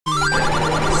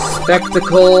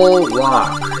Spectacle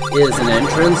Rock is an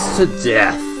entrance to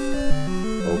death.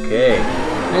 Okay.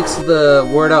 Thanks to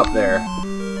the word up there.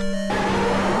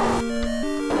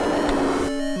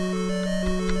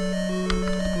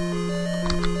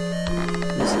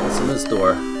 What's in this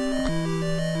door?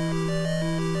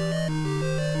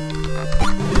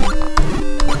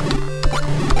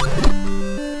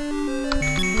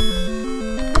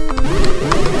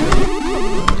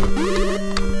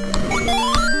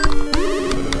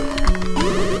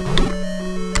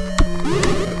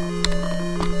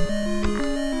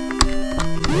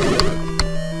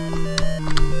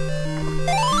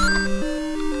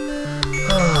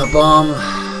 Bomb.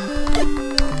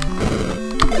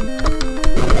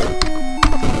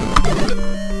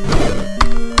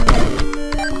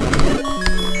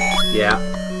 Yeah.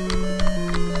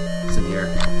 What's in here?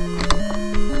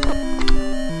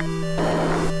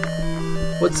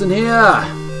 What's in here?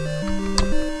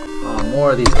 Oh,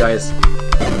 more of these guys.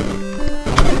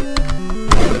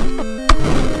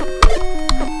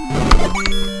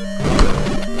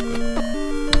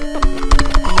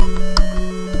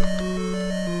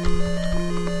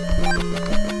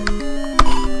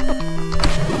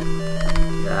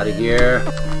 Out of here.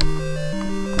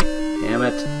 Damn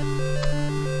it.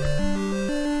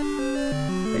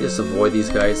 I just avoid these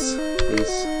guys,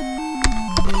 please.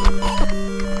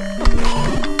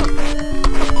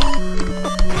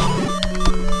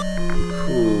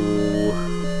 Ooh.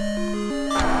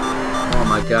 Oh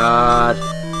my god.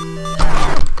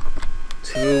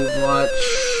 Too much.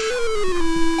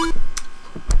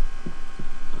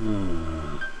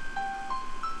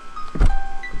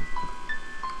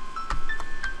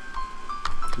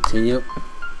 Continue.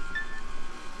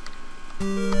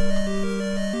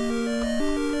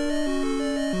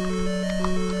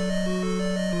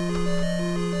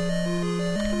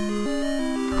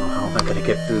 Oh, how am I gonna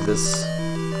get through this?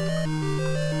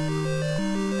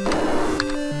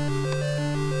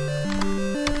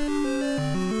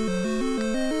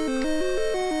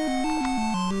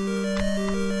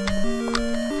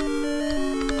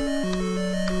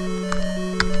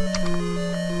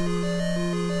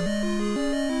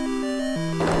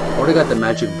 Already got the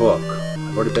magic book.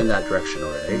 I've already been that direction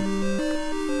already.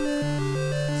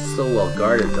 Still well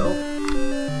guarded though.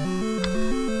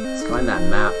 Let's find that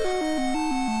map.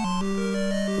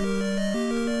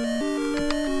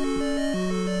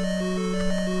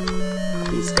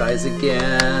 These guys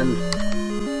again.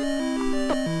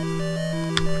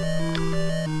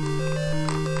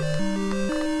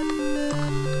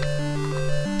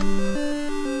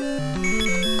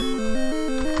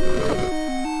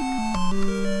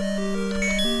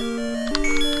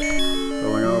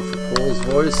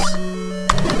 Voice.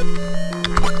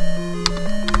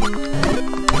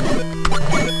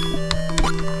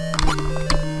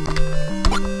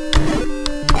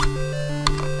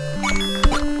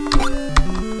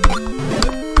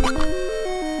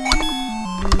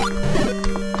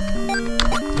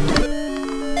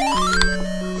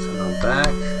 So I'm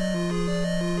back.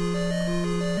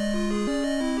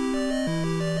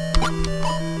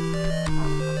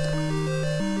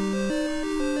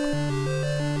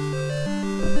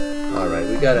 Alright,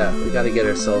 we gotta get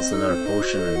ourselves another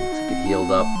potion and to get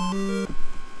healed up.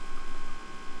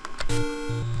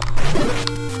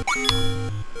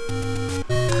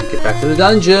 Get back to the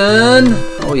dungeon!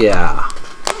 Oh yeah.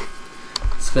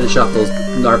 Let's finish off those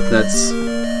narc nuts.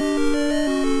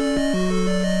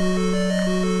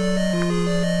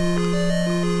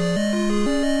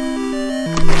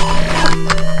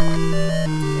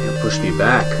 And push me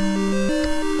back.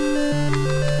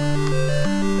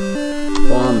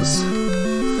 Bombs.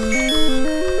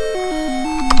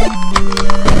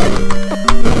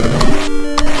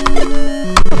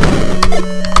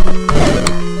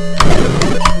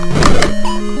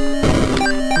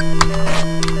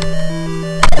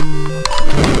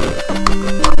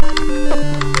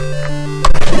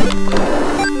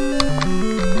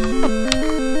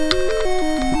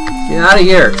 Get out of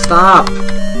here! Stop!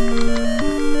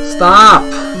 Stop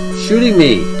shooting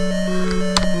me!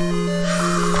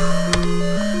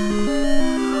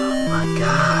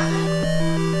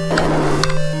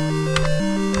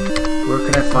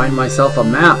 Find myself a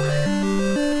map.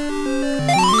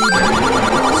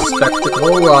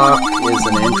 Spectacle Rock is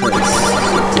an entrance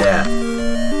to death.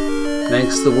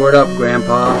 Thanks the word up,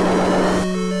 Grandpa.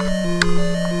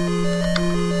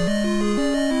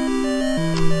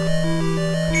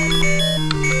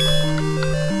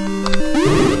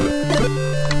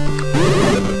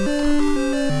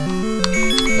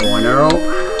 Bow and arrow.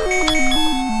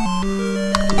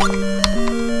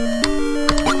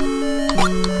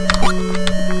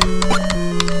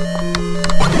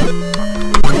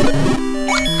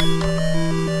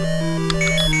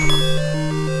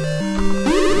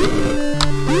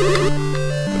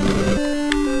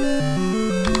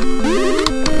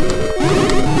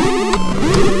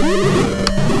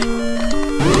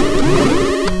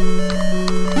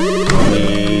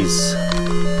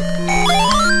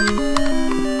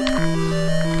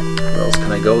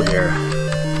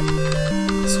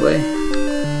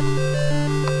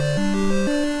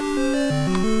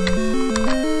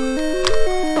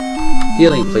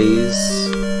 Healing,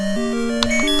 please.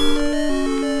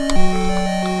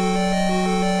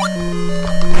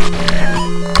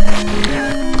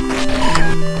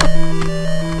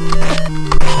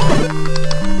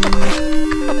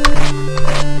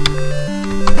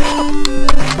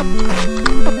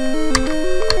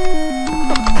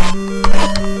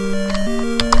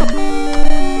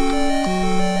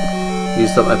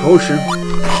 Used up my potion.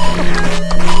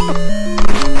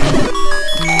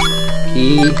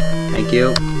 Key. Thank you.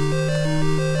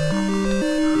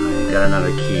 I got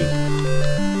another key.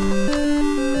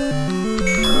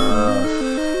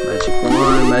 Magic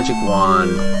wand, magic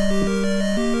wand.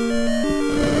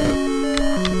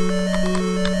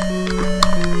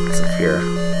 What's up here?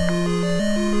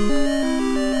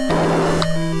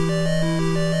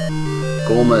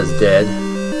 Golma is dead.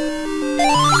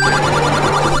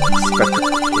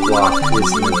 Block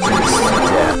is an entrance to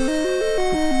death.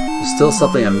 There's still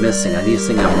something I'm missing. I need to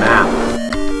see a map.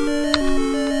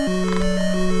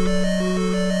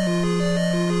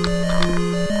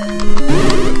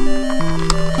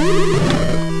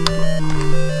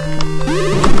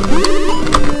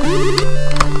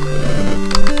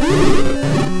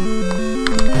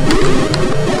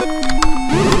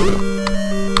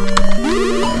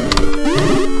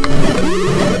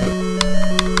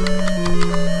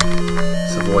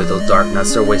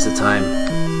 That's a waste of time.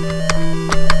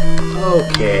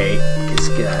 Okay, let's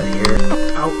get out of here.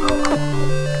 Ow, ow, ow,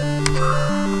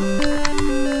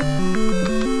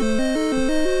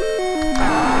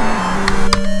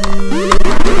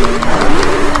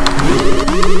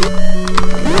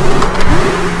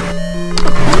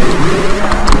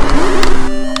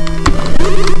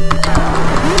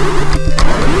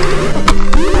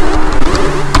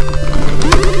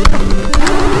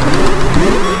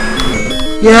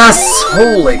 Yes!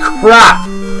 Holy crap!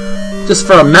 Just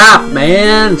for a map,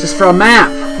 man! Just for a map!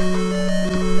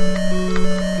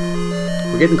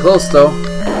 We're getting close, though.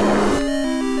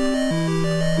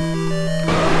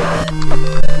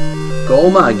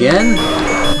 Golma again?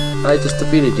 I just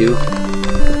defeated you.